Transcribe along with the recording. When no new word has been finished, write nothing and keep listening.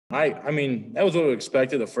I mean, that was what we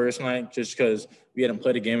expected the first night just because we hadn't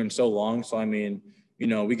played a game in so long. So, I mean,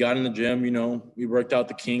 we got in the gym, we worked out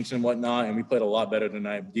the kinks and whatnot, and we played a lot better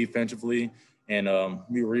tonight defensively. And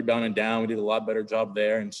we were rebounding down. We did a lot better job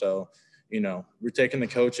there. And so, we're taking the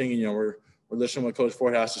coaching, and, we're listening to what Coach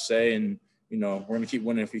Ford has to say. And, we're going to keep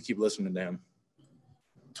winning if we keep listening to him.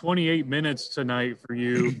 28 minutes tonight for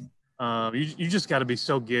you. You just got to be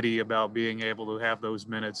so giddy about being able to have those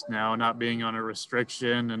minutes now, not being on a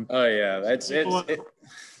restriction. And oh yeah, it's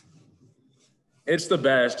the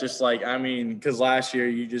best. Just because last year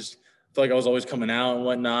you just feel like I was always coming out and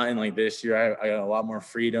whatnot, and like this year I got a lot more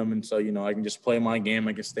freedom, and so I can just play my game,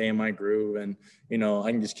 I can stay in my groove, and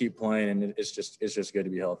I can just keep playing, and it's just good to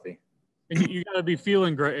be healthy. And you got to be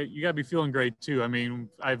feeling great. You got to be feeling great too. I mean,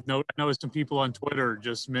 I've noticed some people on Twitter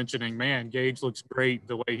just mentioning, man, Gaige looks great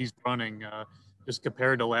the way he's running, just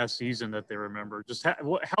compared to last season that they remember. Just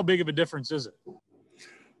how big of a difference is it?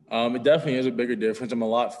 It definitely is a bigger difference. I'm a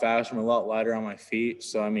lot faster. I'm a lot lighter on my feet.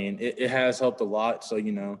 So, I mean, it has helped a lot. So,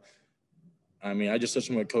 I just listened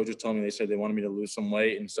to what coaches told me. They said they wanted me to lose some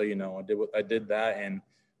weight. And so, I did that, and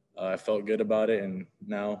I felt good about it. And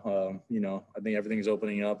now, I think everything's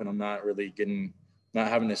opening up, and I'm not really not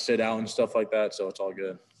having to sit out and stuff like that. So it's all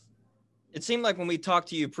good. It seemed like when we talked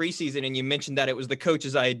to you preseason and you mentioned that it was the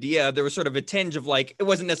coach's idea, there was sort of a tinge of it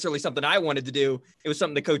wasn't necessarily something I wanted to do. It was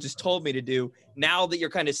something the coaches told me to do. Now that you're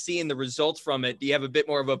kind of seeing the results from it, do you have a bit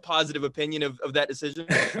more of a positive opinion of that decision?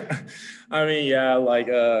 I mean, yeah,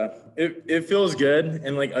 it feels good.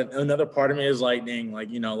 And another part of me is dang,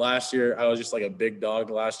 last year I was just a big dog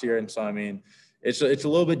last year. And so, I mean, it's a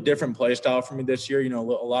little bit different play style for me this year, a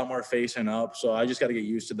lot more facing up. So I just got to get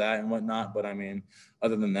used to that and whatnot. But I mean,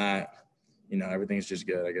 other than that, everything's just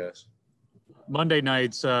good, I guess. Monday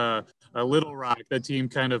nights, a Little Rock, that team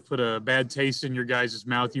kind of put a bad taste in your guys'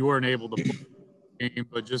 mouth. You weren't able to play the game,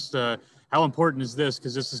 but just how important is this?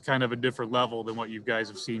 Because this is kind of a different level than what you guys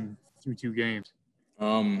have seen through 2 games.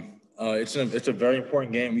 It's a very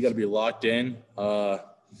important game. We got to be locked in, and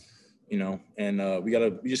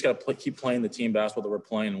we just got to keep playing the team basketball that we're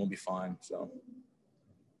playing, and we'll be fine. So,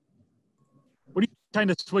 what do you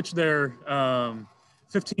kind of switch there?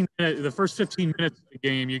 The first 15 minutes of the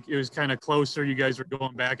game, it was kind of closer. You guys were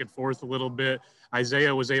going back and forth a little bit.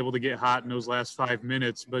 Isaiah was able to get hot in those last 5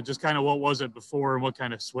 minutes, but just kind of what was it before and what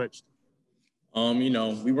kind of switched?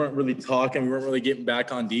 We weren't really talking. We weren't really getting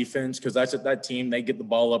back on defense because that team, they get the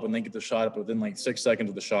ball up and they get the shot up within 6 seconds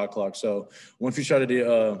of the shot clock. So once we tried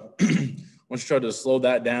to slow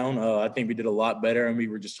that down, I think we did a lot better, and we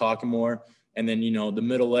were just talking more. And then, the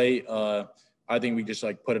middle eight, I think we just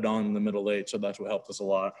put it on in the middle eight, so that's what helped us a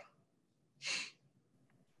lot.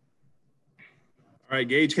 All right,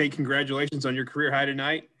 Gaige, congratulations on your career high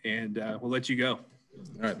tonight, and we'll let you go.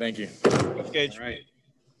 All right, thank you. Gaige. All right.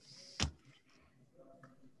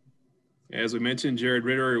 As we mentioned, Jared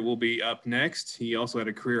Ritter will be up next. He also had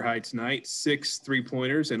a career high tonight, 6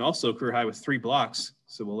 3-pointers, and also a career high with 3 blocks.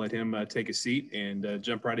 So we'll let him take a seat and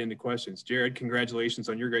jump right into questions. Jared, congratulations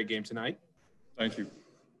on your great game tonight. Thank you.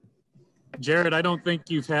 Jared, I don't think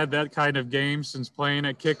you've had that kind of game since playing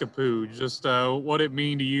at Kickapoo. Just what it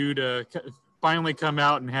mean to you to finally come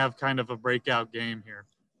out and have kind of a breakout game here?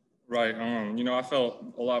 Right. I felt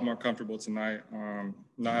a lot more comfortable tonight,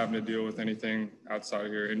 not having to deal with anything outside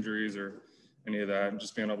of here, injuries or any of that,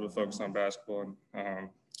 just being able to focus on basketball. And,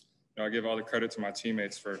 I give all the credit to my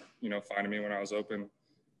teammates for, finding me when I was open.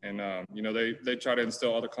 And, they try to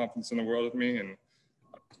instill all the confidence in the world with me and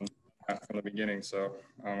from the beginning. So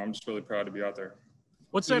I'm just really proud to be out there.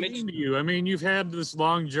 What's that mean to you? I mean, you've had this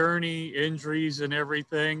long journey, injuries and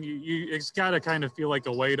everything. It's got to kind of feel like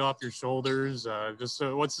a weight off your shoulders.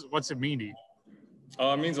 What's it mean to you?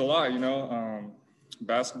 It means a lot,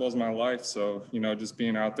 basketball is my life. So, just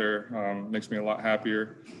being out there makes me a lot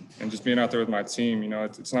happier. And just being out there with my team,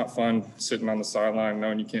 it's not fun sitting on the sideline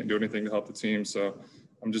knowing you can't do anything to help the team. So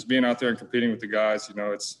I'm just being out there and competing with the guys,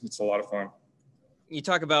 it's a lot of fun. You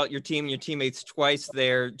talk about your team and your teammates twice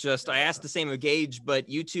there. I asked the same of Gaige, but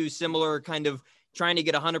you two similar kind of trying to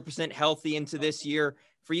get 100% healthy into this year.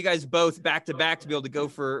 For you guys both back to back to be able to go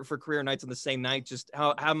for career nights on the same night, just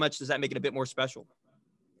how much does that make it a bit more special?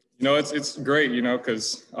 It's great,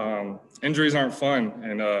 because injuries aren't fun.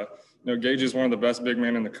 And, Gaige is one of the best big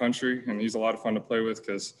men in the country, and he's a lot of fun to play with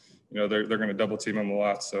because, they're going to double team him a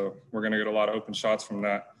lot. So we're going to get a lot of open shots from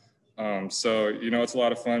that. It's a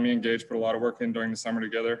lot of fun. Me and Gaige put a lot of work in during the summer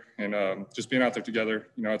together, and just being out there together,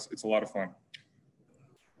 it's a lot of fun.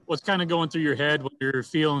 What's kind of going through your head when you're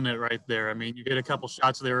feeling it right there? I mean, you hit a couple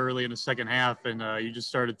shots there early in the second half, and you just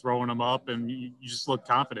started throwing them up, and you just look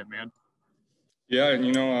confident, man. Yeah,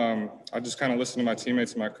 and I just kind of listen to my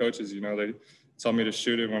teammates and my coaches. They tell me to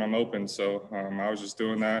shoot it when I'm open, so I was just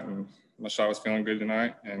doing that, and my shot was feeling good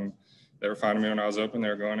tonight, and they were finding me when I was open. They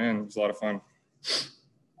were going in. It was a lot of fun.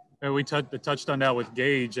 And we touched on that with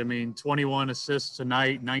Gaige. I mean, 21 assists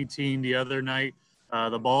tonight, 19 the other night.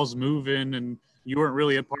 The ball's moving, and you weren't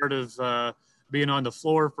really a part of being on the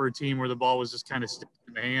floor for a team where the ball was just kind of sticking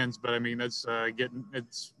in the hands. But I mean, that's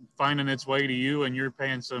it's finding its way to you, and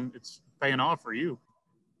it's paying off for you.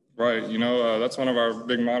 Right. That's one of our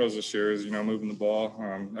big mottos this year is, moving the ball.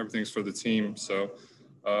 Everything's for the team. So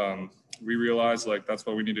we realize that's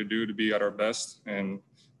what we need to do to be at our best. And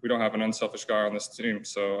we don't have an unselfish guy on this team.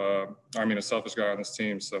 So, a selfish guy on this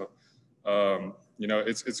team. So,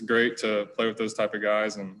 it's great to play with those type of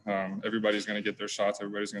guys, and everybody's going to get their shots.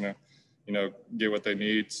 Everybody's going to, get what they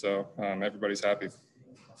need. So everybody's happy.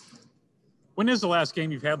 When is the last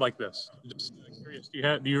game you've had like this? Just curious.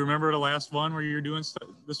 Do you remember the last one where you were doing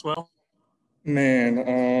this well? Man,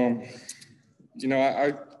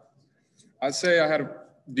 I'd say I had a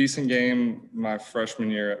decent game my freshman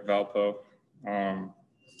year at Valpo,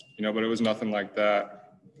 but it was nothing like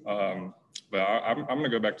that. But I'm going to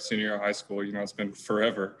go back to senior year of high school. It's been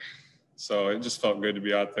forever. So it just felt good to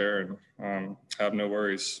be out there and have no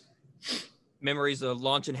worries. Memories of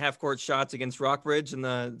launching half-court shots against Rockbridge in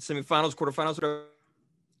the semifinals, quarterfinals, whatever?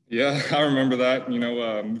 Yeah, I remember that.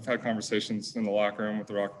 We've had conversations in the locker room with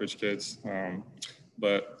the Rockbridge kids.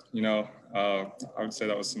 But I would say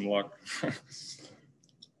that was some luck.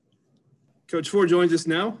 Coach Ford joins us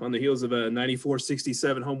now on the heels of a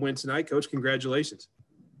 94-67 home win tonight. Coach, congratulations.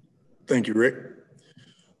 Thank you, Rick.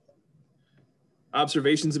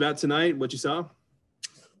 Observations about tonight, what you saw?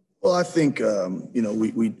 Well, I think,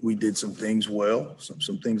 we did some things well,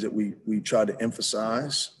 some things that we tried to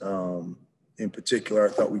emphasize. In particular,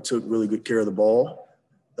 I thought we took really good care of the ball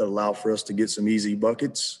that allowed for us to get some easy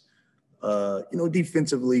buckets.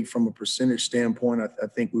 Defensively, from a percentage standpoint, I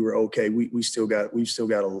think we were okay. We've still got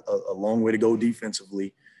a long way to go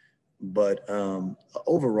defensively. But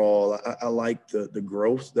overall, I like the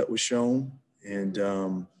growth that was shown. And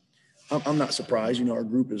I'm not surprised. Our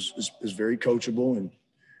group is very coachable and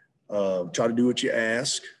try to do what you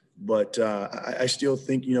ask, but I still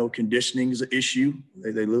think conditioning is an issue.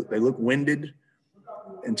 They look winded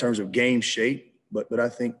in terms of game shape, but I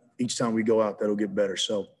think each time we go out that'll get better.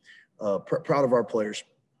 So proud of our players.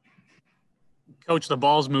 Coach, the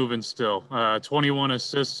ball's moving still. 21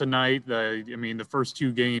 assists tonight. The first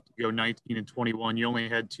two games you go 19 and 21. You only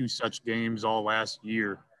had two such games all last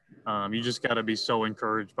year. You just got to be so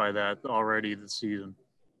encouraged by that already this season.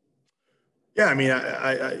 Yeah,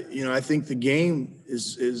 I think the game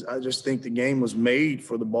I just think the game was made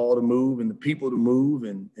for the ball to move and the people to move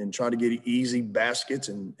and try to get easy baskets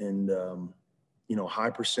and high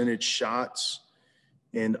percentage shots.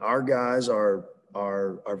 And our guys are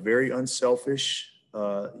very unselfish.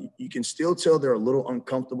 You can still tell they're a little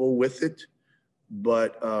uncomfortable with it,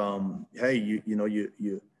 but hey,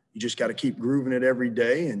 you just got to keep grooving it every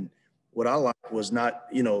day. And what I like was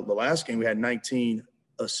not, the last game we had 19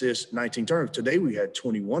 assists, 19 turnovers. Today we had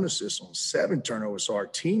 21 assists on 7 turnovers. So our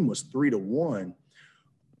team was 3-1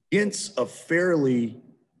 against a fairly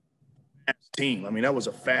fast team. That was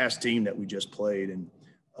a fast team that we just played. And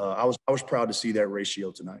I was proud to see that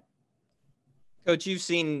ratio tonight. Coach, you've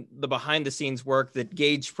seen the behind the scenes work that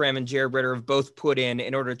Gaige, Prim, and Jared Ritter have both put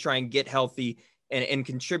in order to try and get healthy and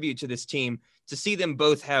contribute to this team. To see them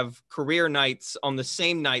both have career nights on the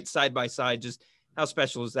same night side by side, just how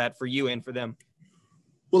special is that for you and for them?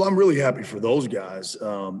 Well, I'm really happy for those guys.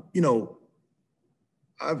 I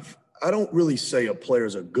don't really say a player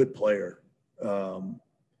is a good player.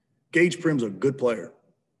 Gaige Prim's a good player.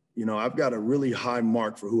 I've got a really high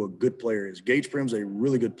mark for who a good player is. Gaige Prim's a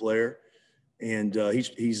really good player, and he's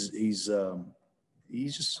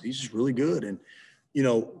just really good. And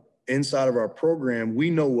inside of our program, we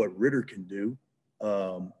know what Ritter can do.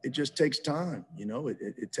 It just takes time.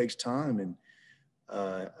 It takes time, and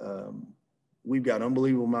we've got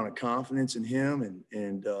unbelievable amount of confidence in him,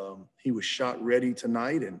 and he was shot ready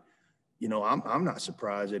tonight. And I'm not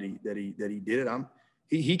surprised that he did it.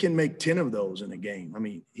 He can make 10 of those in a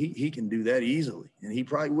game. He can do that easily, and he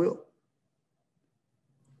probably will.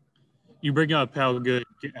 You bring up how good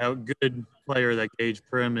player that Gaige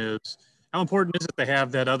Prim is. How important is it to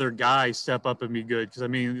have that other guy step up and be good? Because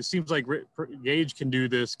it seems like Gaige can do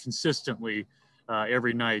this consistently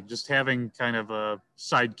every night. Just having kind of a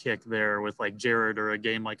sidekick there with like Jared or a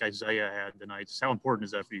game like Isaiah had tonight. Just how important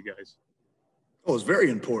is that for you guys? Oh, it's very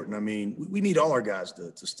important. We need all our guys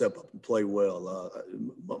to step up and play well.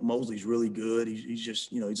 Mosley's really good. He's just,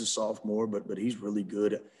 he's a sophomore, but he's really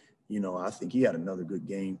good. I think he had another good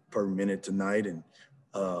game per minute tonight. And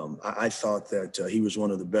I thought that he was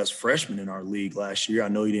one of the best freshmen in our league last year. I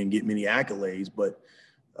know he didn't get many accolades, but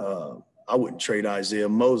I wouldn't trade Isaiah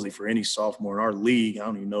Mosley for any sophomore in our league. I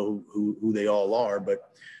don't even know who they all are, but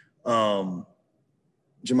Jamonte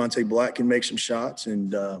Black can make some shots,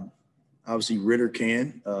 and obviously Ritter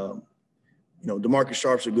can. DeMarcus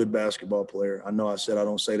Sharp's a good basketball player. I know I said I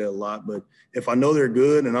don't say that a lot, but if I know they're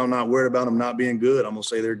good and I'm not worried about them not being good, I'm going to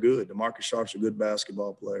say they're good. DeMarcus Sharp's a good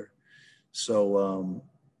basketball player. So,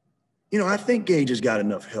 I think Gaige has got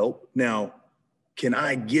enough help. Now, can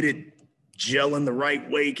I get it gelling the right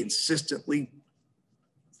way consistently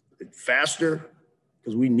faster?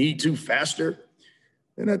 Because we need to faster.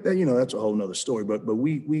 And that's a whole nother story. But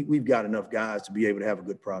we've got enough guys to be able to have a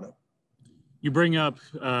good product. You bring up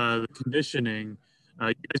the conditioning.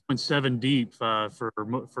 You guys went 7 deep for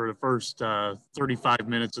the first 35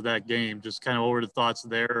 minutes of that game. Just kind of over the thoughts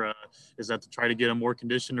there. Is that to try to get them more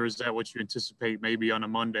conditioned, or is that what you anticipate maybe on a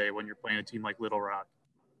Monday when you're playing a team like Little Rock?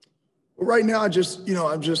 Well, right now, I'm just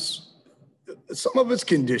some of it's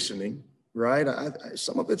conditioning, right?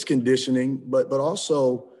 Some of it's conditioning, but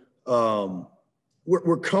also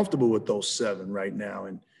we're comfortable with those 7 right now,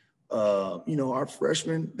 and our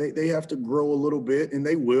freshmen, they have to grow a little bit, and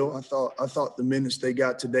they will. I thought the minutes they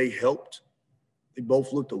got today helped. They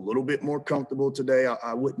both looked a little bit more comfortable today.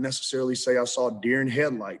 I wouldn't necessarily say I saw deer in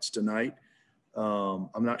headlights tonight. I'm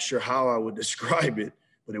not sure how I would describe it,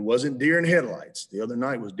 but it wasn't deer in headlights. The other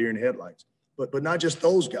night was deer in headlights, but not just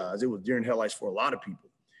those guys. It was deer in headlights for a lot of people.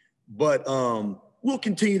 But we'll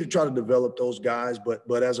continue to try to develop those guys.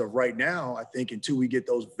 But as of right now, I think until we get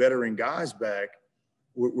those veteran guys back,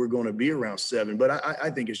 we're going to be around 7. But I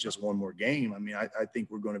think it's just one more game. I mean, I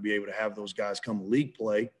think we're going to be able to have those guys come league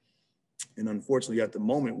play. And unfortunately, at the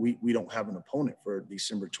moment, we don't have an opponent for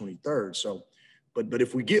December 23rd. So, but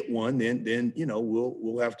if we get one, then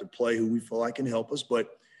we'll have to play who we feel like can help us. But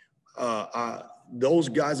those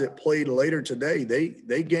guys that played later today,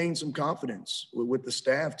 they gained some confidence with the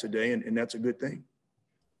staff today, and that's a good thing.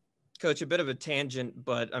 Coach, a bit of a tangent,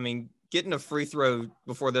 but I mean, getting a free throw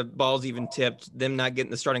before the ball's even tipped, them not getting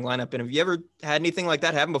the starting lineup in. Have you ever had anything like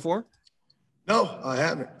that happen before? No, I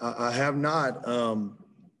haven't. I have not.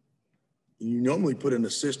 You normally put an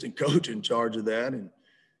assistant coach in charge of that and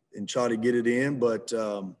try to get it in, but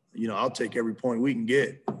I'll take every point we can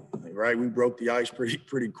get. Right, we broke the ice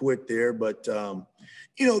pretty quick there, but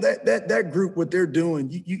that group, what they're doing,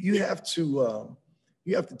 you have to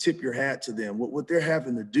tip your hat to them. What they're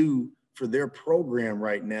having to do for their program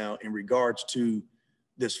right now in regards to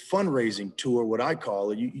this fundraising tour, what I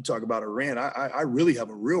call it. You talk about a rant. I really have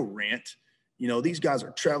a real rant. These guys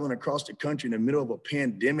are traveling across the country in the middle of a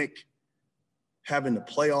pandemic, having to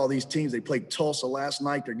play all these teams. They played Tulsa last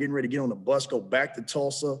night. They're getting ready to get on the bus, go back to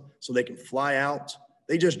Tulsa so they can fly out.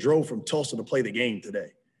 They just drove from Tulsa to play the game today.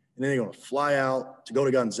 And then they're going to fly out to go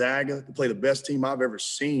to Gonzaga to play the best team I've ever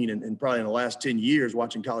seen in probably in the last 10 years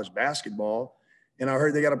watching college basketball. And I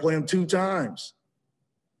heard they got to play them 2 times.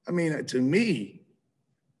 I mean, to me,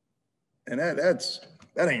 and that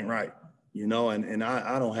ain't right, and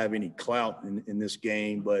I don't have any clout in this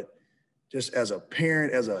game, but just as a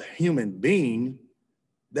parent, as a human being,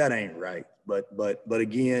 that ain't right. But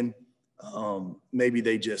again, maybe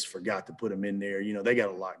they just forgot to put them in there. They got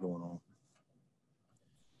a lot going on.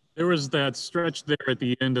 There was that stretch there at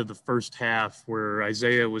the end of the first half where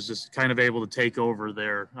Isaiah was just kind of able to take over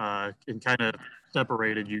there and kind of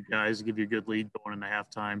separated you guys, give you a good lead going into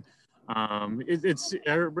halftime.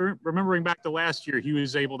 Remembering back to last year, he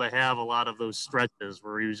was able to have a lot of those stretches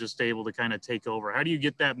where he was just able to kind of take over. How do you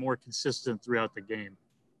get that more consistent throughout the game?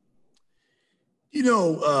 He's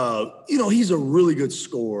a really good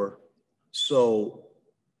scorer. So,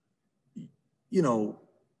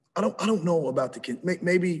 I don't know about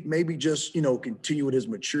maybe just, continue with his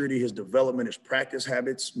maturity, his development, his practice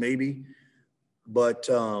habits, maybe. But,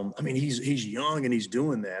 he's young and he's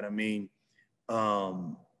doing that.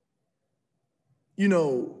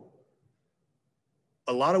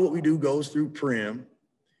 A lot of what we do goes through Prim,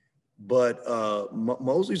 but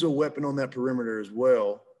Mosley's a weapon on that perimeter as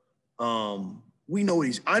well. I know what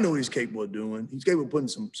he's capable of doing. He's capable of putting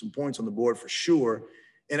some points on the board for sure.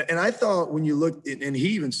 And I thought when you look, and he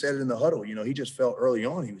even said it in the huddle, he just felt early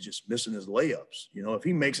on he was just missing his layups. If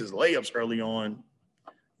he makes his layups early on,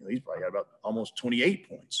 he's probably got about almost 28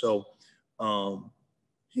 points. So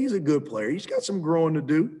he's a good player. He's got some growing to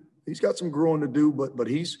do. But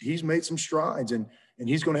he's made some strides, and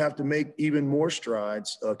he's going to have to make even more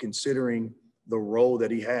strides considering the role that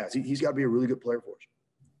he has. He's got to be a really good player for us.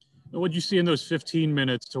 What did you see in those 15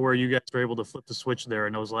 minutes to where you guys were able to flip the switch there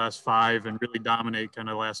in those last 5 and really dominate kind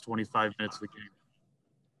of the last 25 minutes of the game?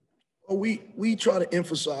 Well, we try to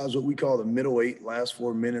emphasize what we call the middle 8, last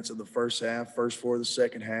 4 minutes of the first half, first 4 of the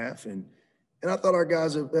second half, and I thought our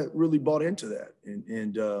guys have really bought into that.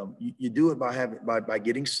 And you do it by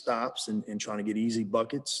getting stops and trying to get easy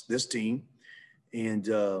buckets. This team, and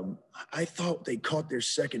I thought they caught their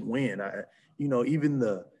second win. Even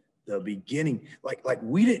the beginning, like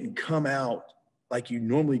we didn't come out like you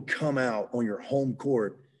normally come out on your home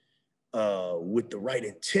court with the right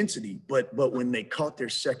intensity, but when they caught their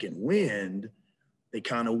second wind, they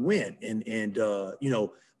kind of went. The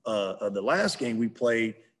last game we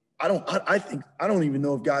played, I don't even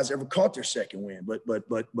know if guys ever caught their second wind,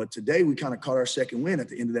 but today we kind of caught our second wind at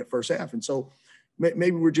the end of that first half, and so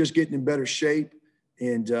maybe we're just getting in better shape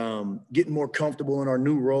and getting more comfortable in our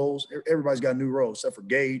new roles. Everybody's got new roles except for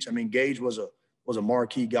Gaige. I mean, Gaige was a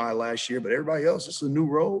marquee guy last year, but everybody else, it's a new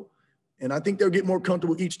role, and I think they'll get more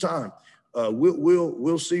comfortable each time.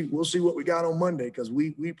 We'll see what we got on Monday, because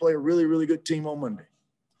we play a really, really good team on Monday.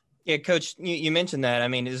 Yeah, Coach, you mentioned that. I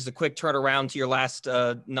mean, is a quick turnaround to your last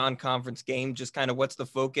non-conference game? Just kind of what's the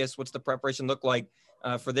focus? What's the preparation look like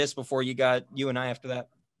for this before you got UNI after that?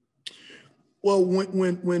 Well,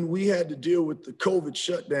 when we had to deal with the COVID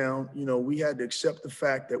shutdown, we had to accept the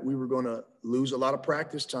fact that we were going to lose a lot of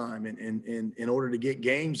practice time. And in order to get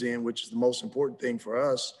games in, which is the most important thing for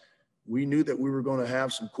us, we knew that we were going to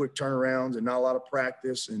have some quick turnarounds and not a lot of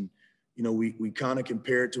practice. And, we kind of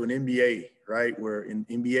compare it to an NBA, right? Where in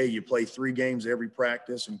NBA, you play 3 games every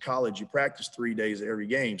practice. In college, you practice 3 days every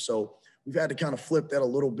game. So we've had to kind of flip that a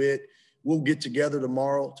little bit. We'll get together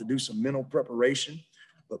tomorrow to do some mental preparation.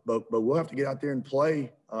 But we'll have to get out there and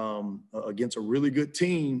play against a really good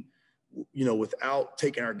team, without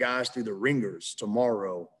taking our guys through the ringers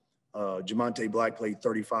tomorrow. Jamonte Black played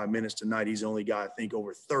 35 minutes tonight. He's the only guy, I think,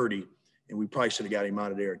 over 30, and we probably should have got him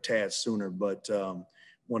out of there a tad sooner, but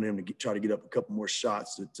wanted him to try to get up a couple more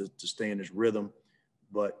shots to stay in his rhythm.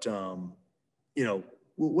 But,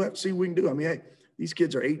 we'll have to see what we can do. I mean, hey, these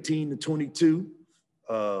kids are 18 to 22.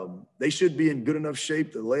 They should be in good enough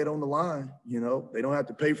shape to lay it on the line. They don't have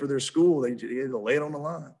to pay for their school. They lay it on the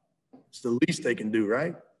line. It's the least they can do,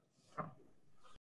 right?